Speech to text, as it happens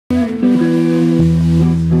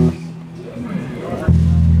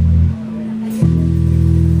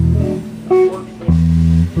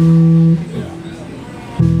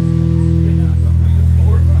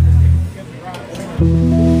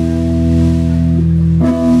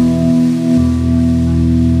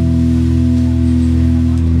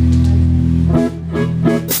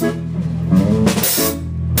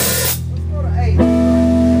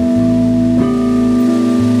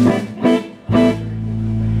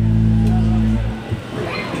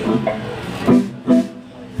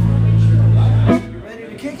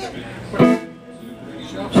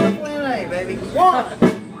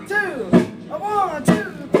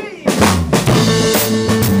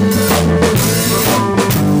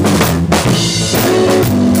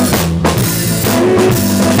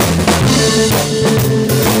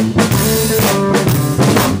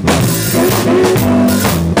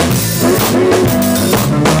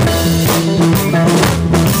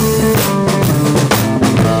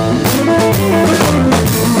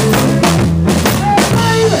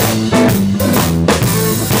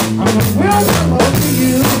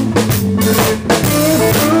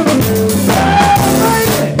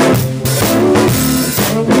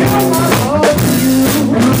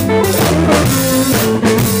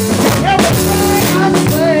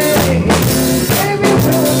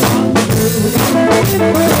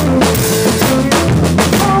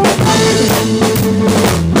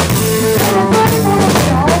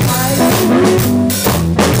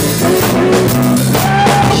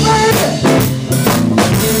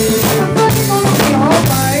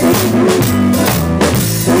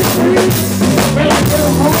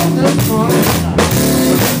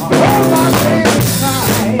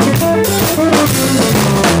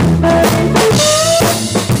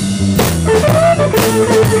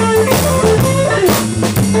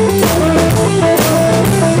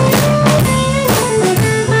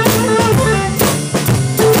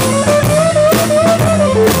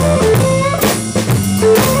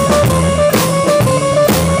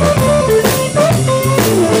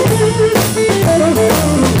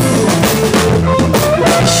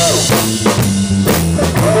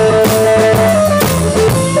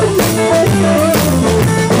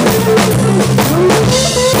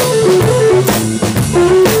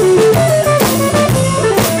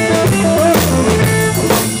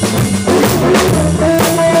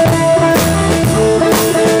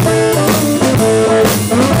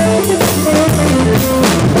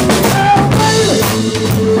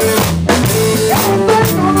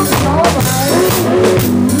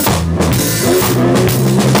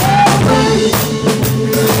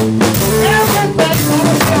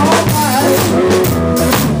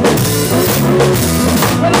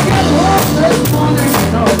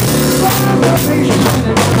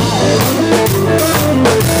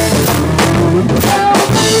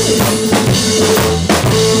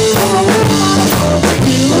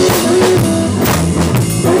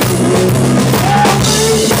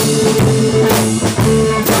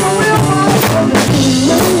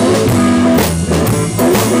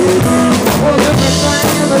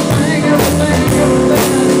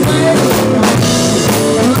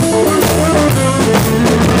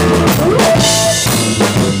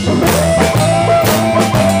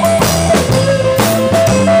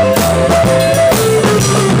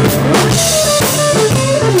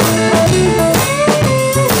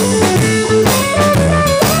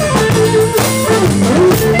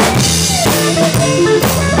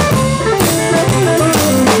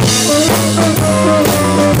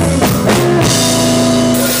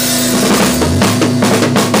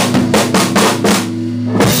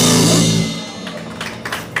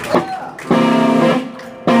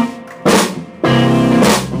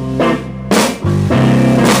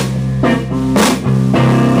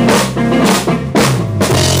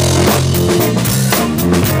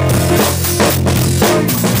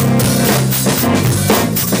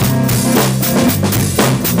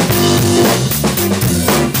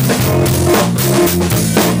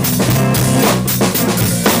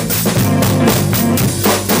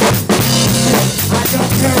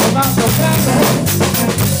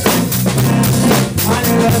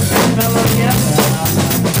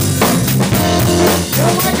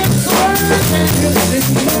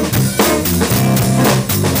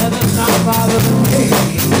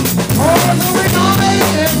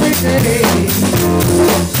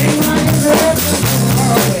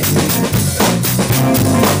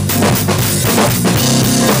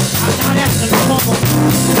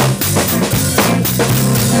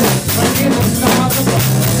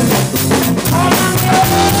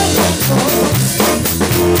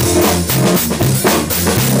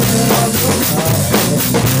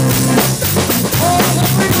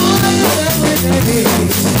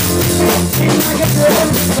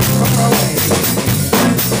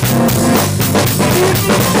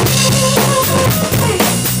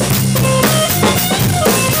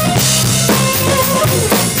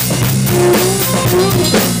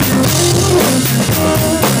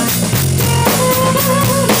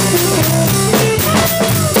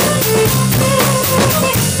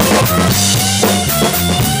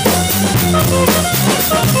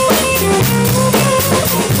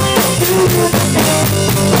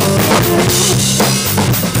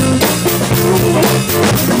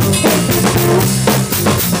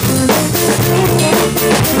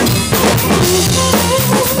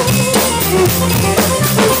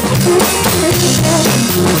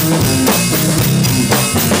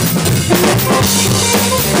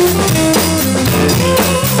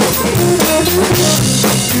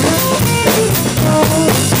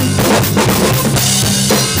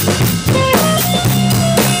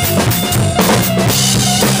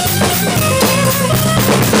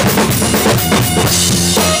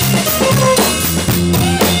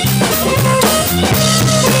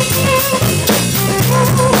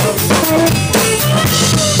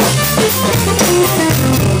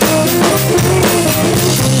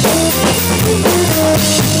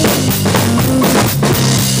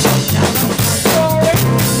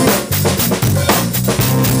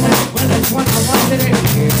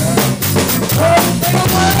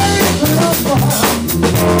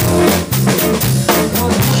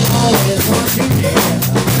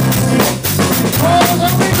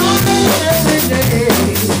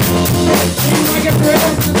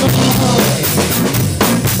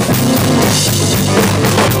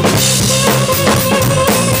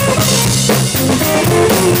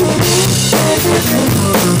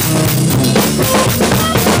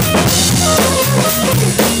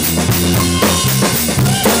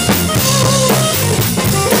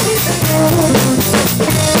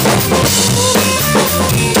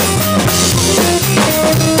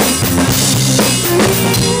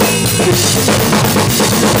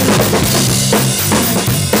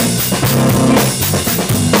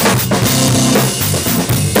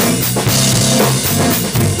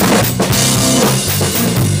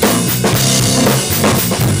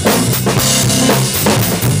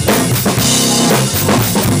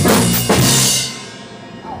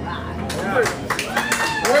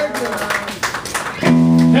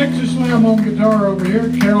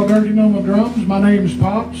My name's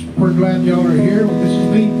Pops. We're glad y'all are here. This is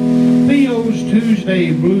the Theos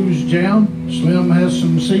Tuesday Blues Jam. Slim has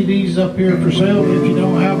some CDs up here for sale. If you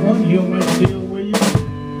don't have one, he'll make a deal with you.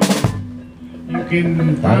 You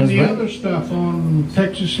can find the other stuff on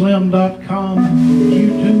TexasSlim.com,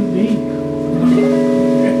 YouTube.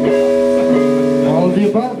 All of the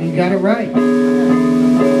above. You got it right.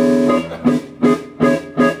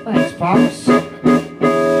 Thanks, Pops.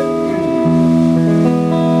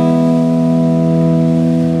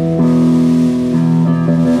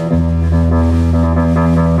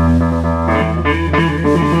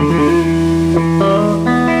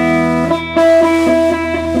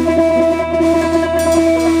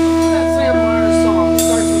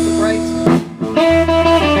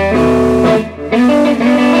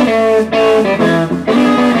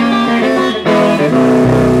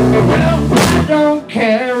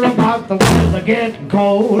 Getting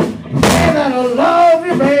cold, and that I love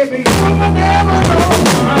you, baby. You will never know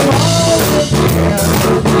how long this here.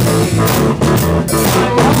 How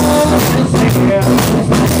long this here.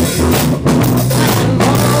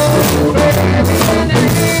 Oh, baby,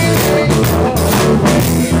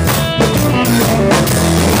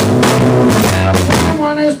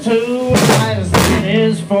 someone is two, as it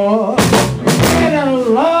is four. And I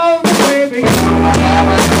love you, baby. You will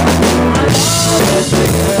never know how long this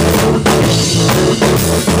here.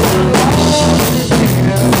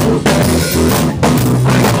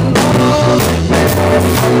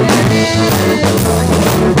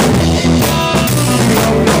 I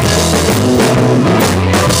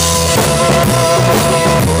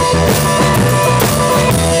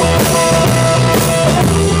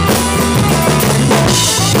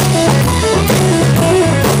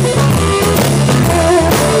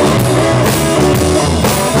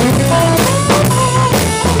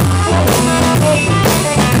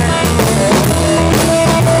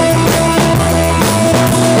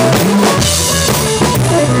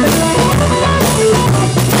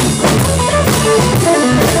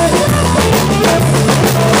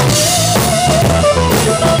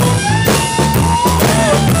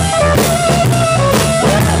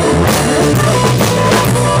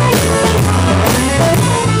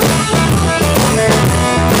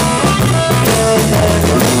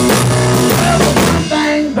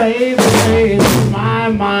baby stays in my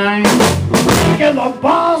mind. You're the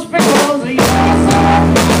boss because of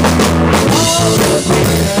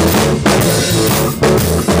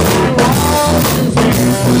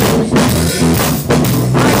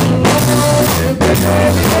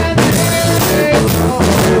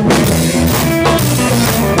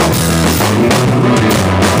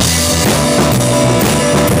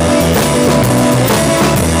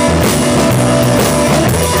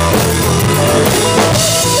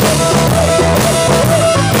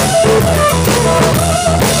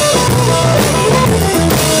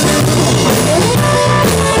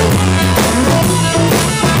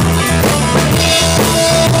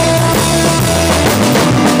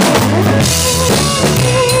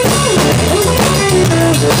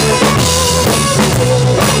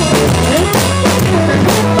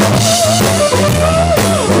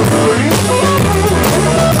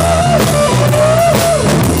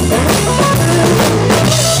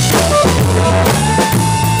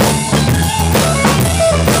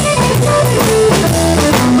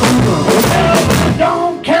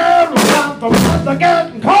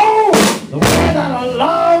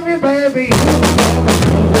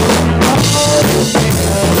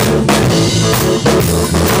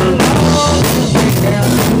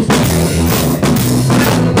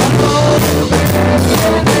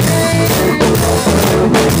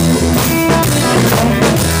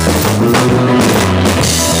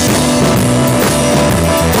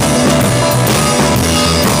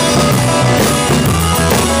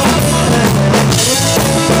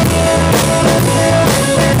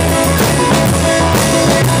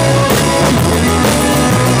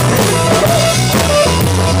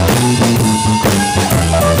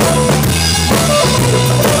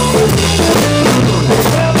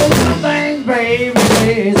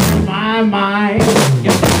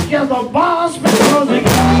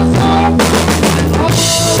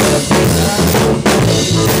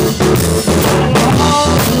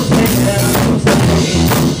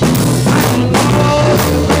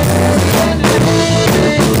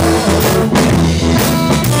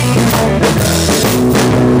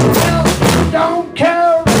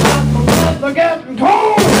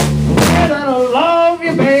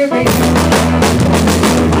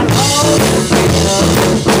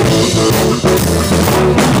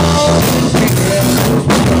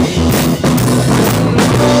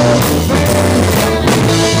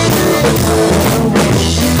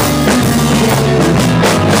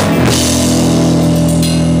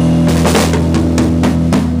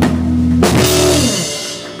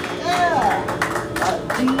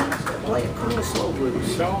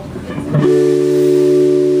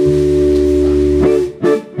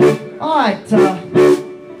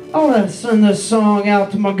this song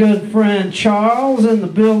out to my good friend Charles in the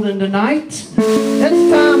building tonight.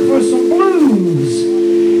 It's time for some blues,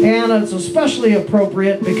 and it's especially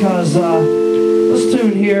appropriate because this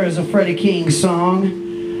tune here is a Freddie King song,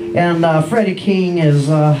 and Freddie King has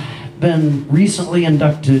been recently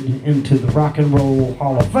inducted into the Rock and Roll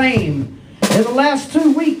Hall of Fame in the last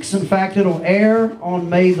 2 weeks. In fact, it'll air on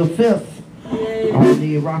May the 5th on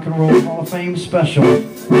the Rock and Roll Hall of Fame special.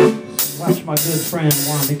 Watch my good friend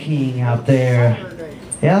Wanda King out there.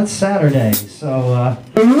 Yeah, it's Saturday. So,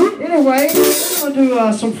 anyway, I'm going to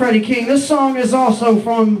do some Freddie King. This song is also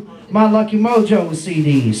from my Lucky Mojo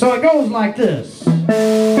CD. So it goes like this.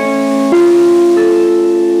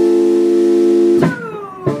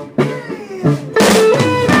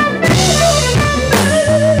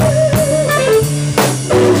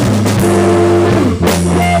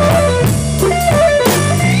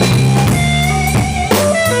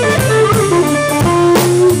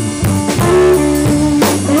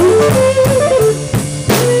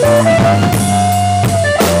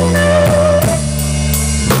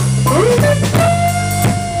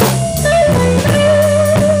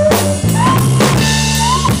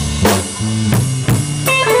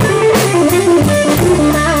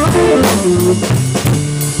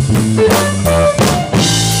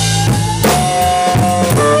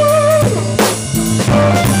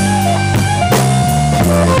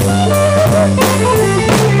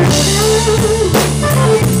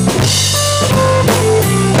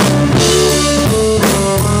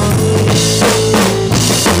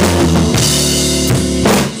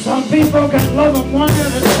 People can love them one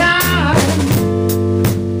at a time.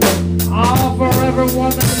 All for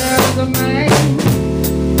everyone that there's a man.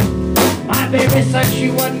 My baby said she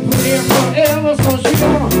wasn't put here forever, so she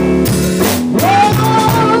gonna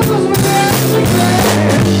roll this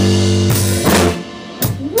again.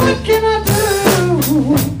 What can I do?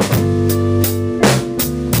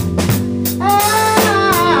 I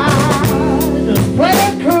just play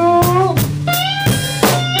it cool.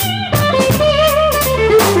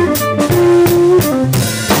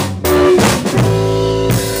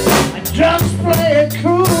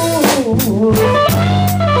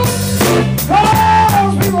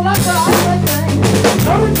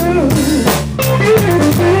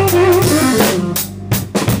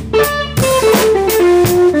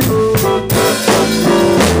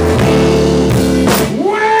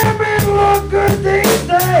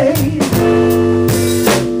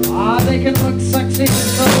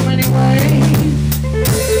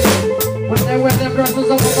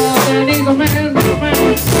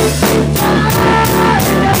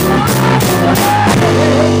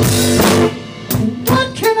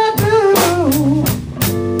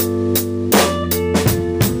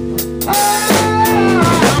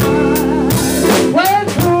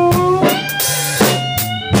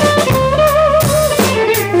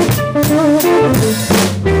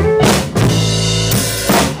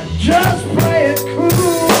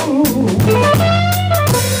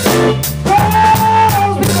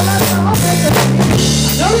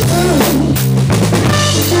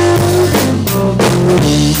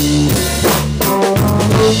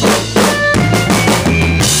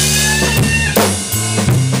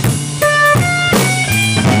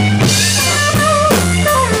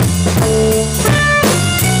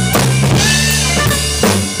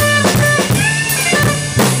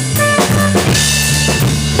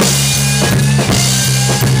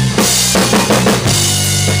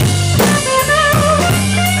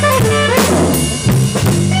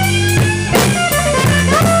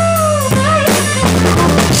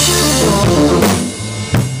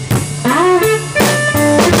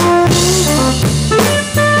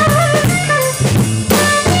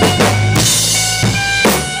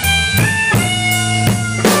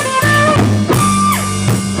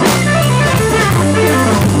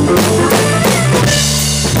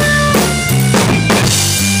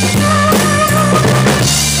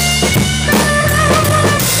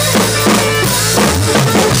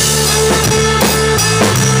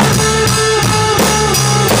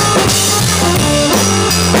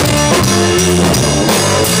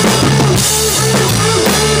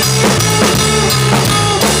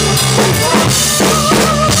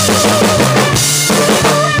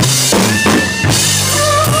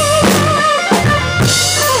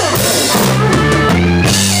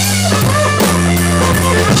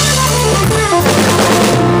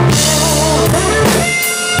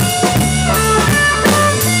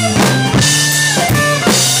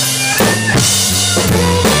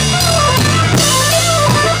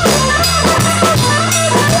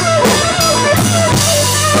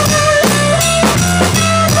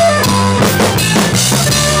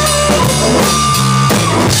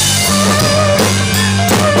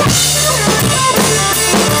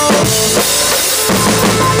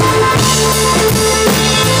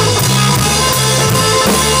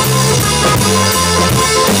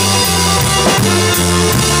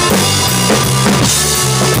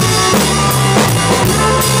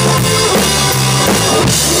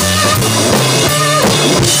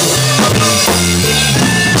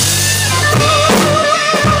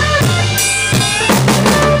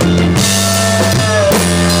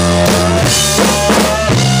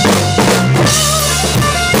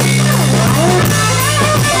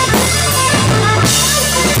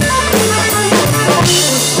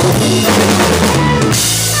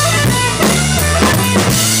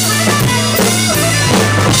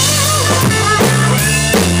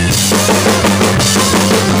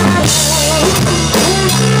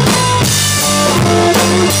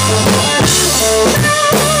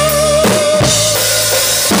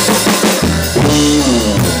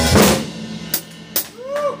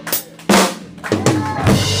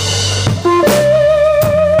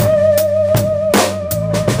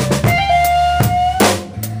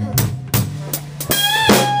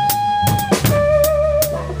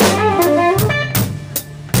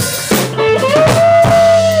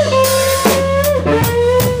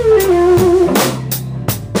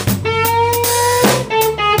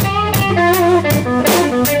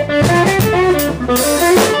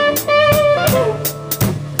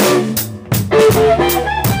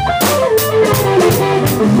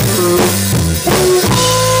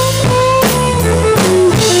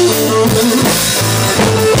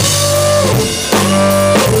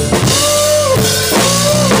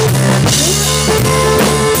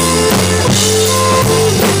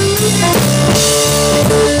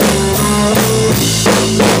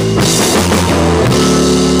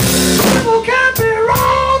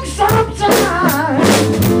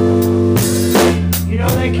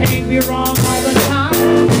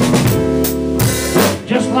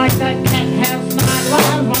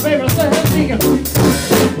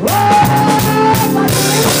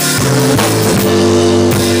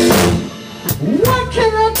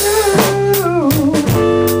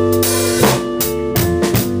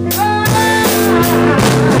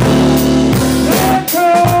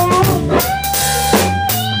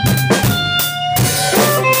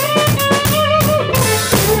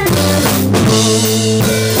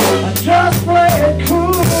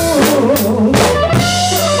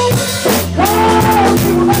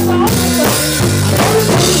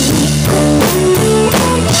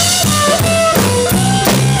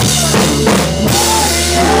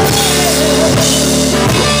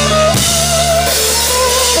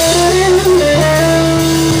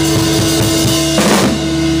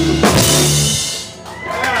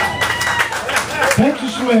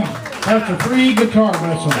 Slim. That's a free guitar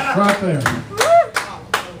lesson right there.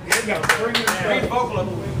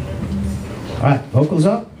 All right, vocals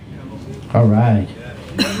up. All right.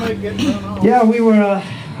 Yeah, we were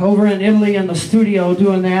over in Italy in the studio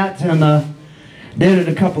doing that, and did it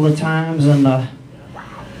a couple of times, and the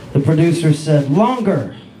producer said,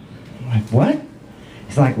 longer. I'm like, what?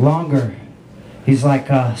 He's like, longer. He's like,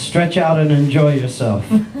 stretch out and enjoy yourself.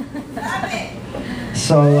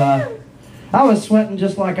 So I was sweating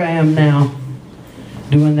just like I am now,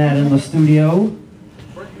 doing that in the studio.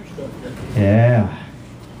 Yeah.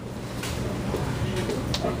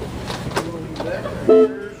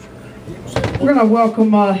 We're going to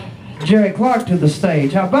welcome Jerry Clark to the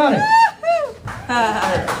stage. How about it?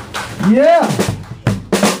 Yeah.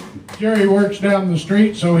 Jerry works down the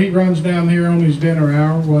street, so he runs down here on his dinner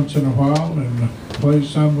hour once in a while and plays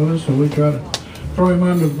some with us, so we try to throw him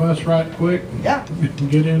under the bus right quick. Yeah. And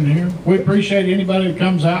get in here. We appreciate anybody that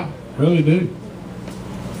comes out. Really do.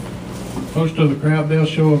 Most of the crowd, they'll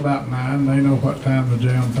show about 9. They know what time the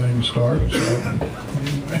jam thing starts. So.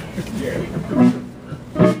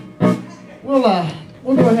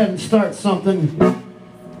 We'll go ahead and start something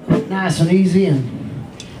nice and easy, and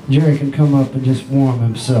Jerry can come up and just warm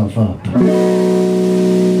himself up.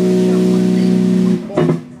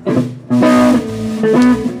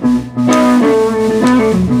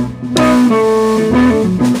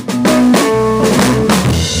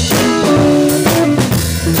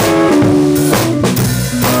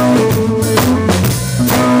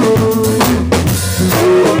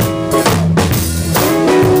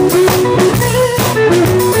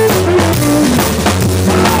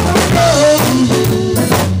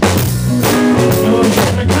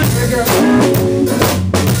 Girl.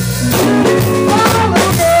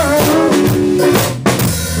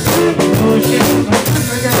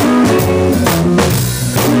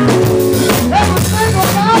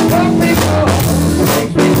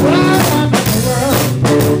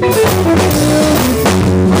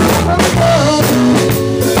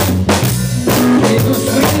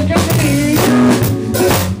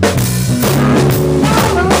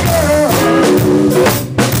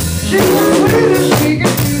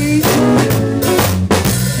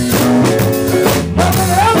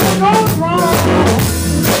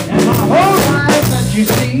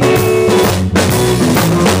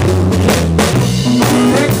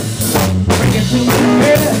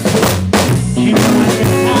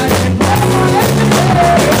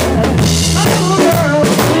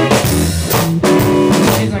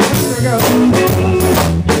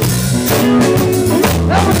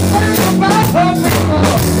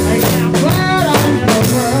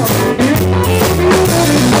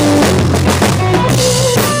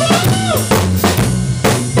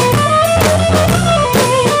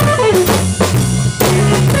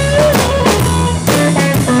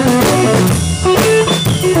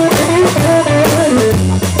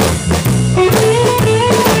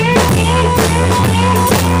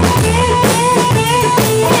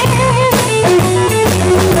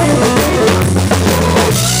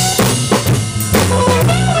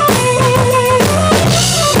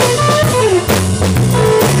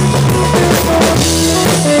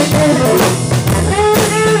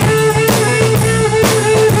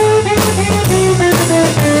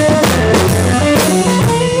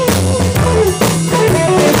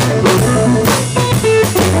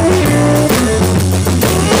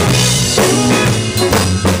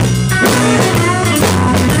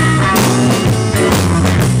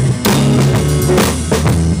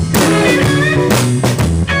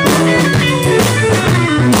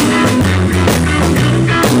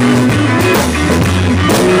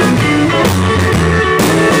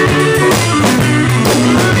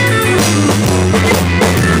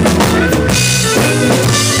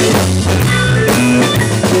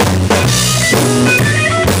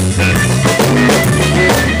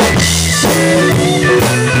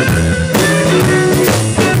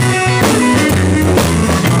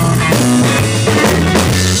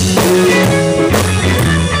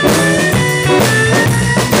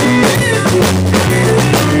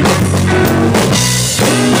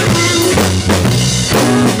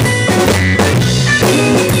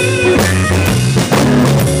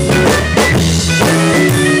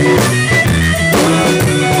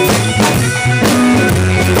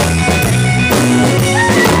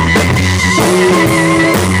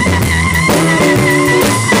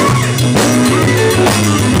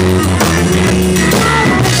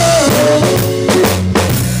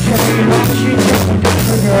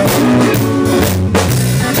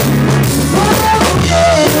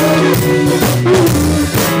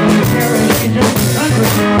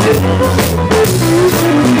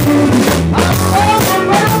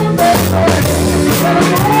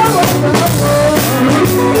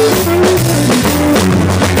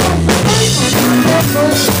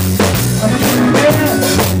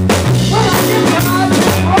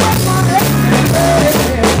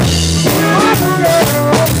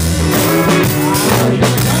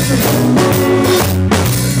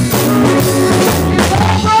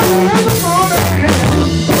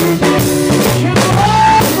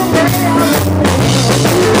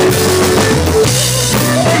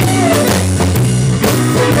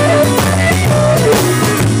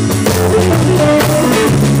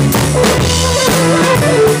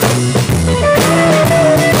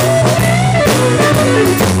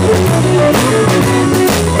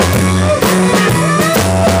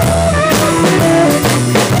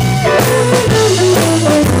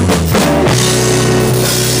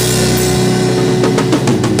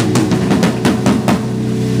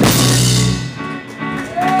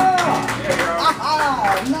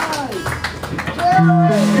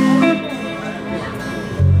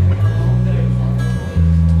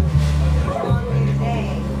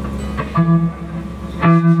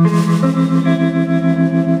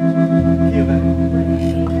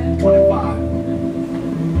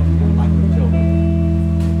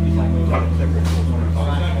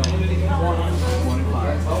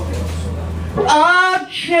 I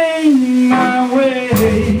changed my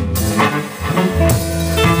way.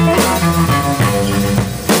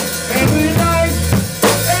 Every night,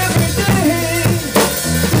 every day,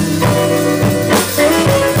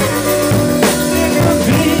 in the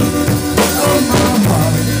beat of my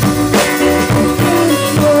heart,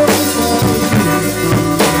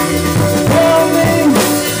 warning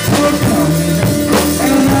were coming,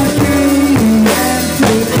 and I came and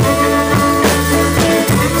took.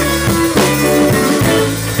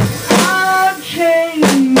 I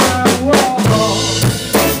changed my walls.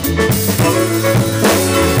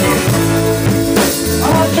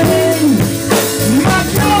 I changed my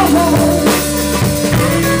jaws.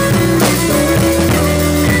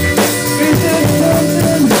 Is there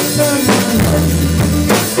something that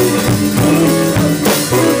I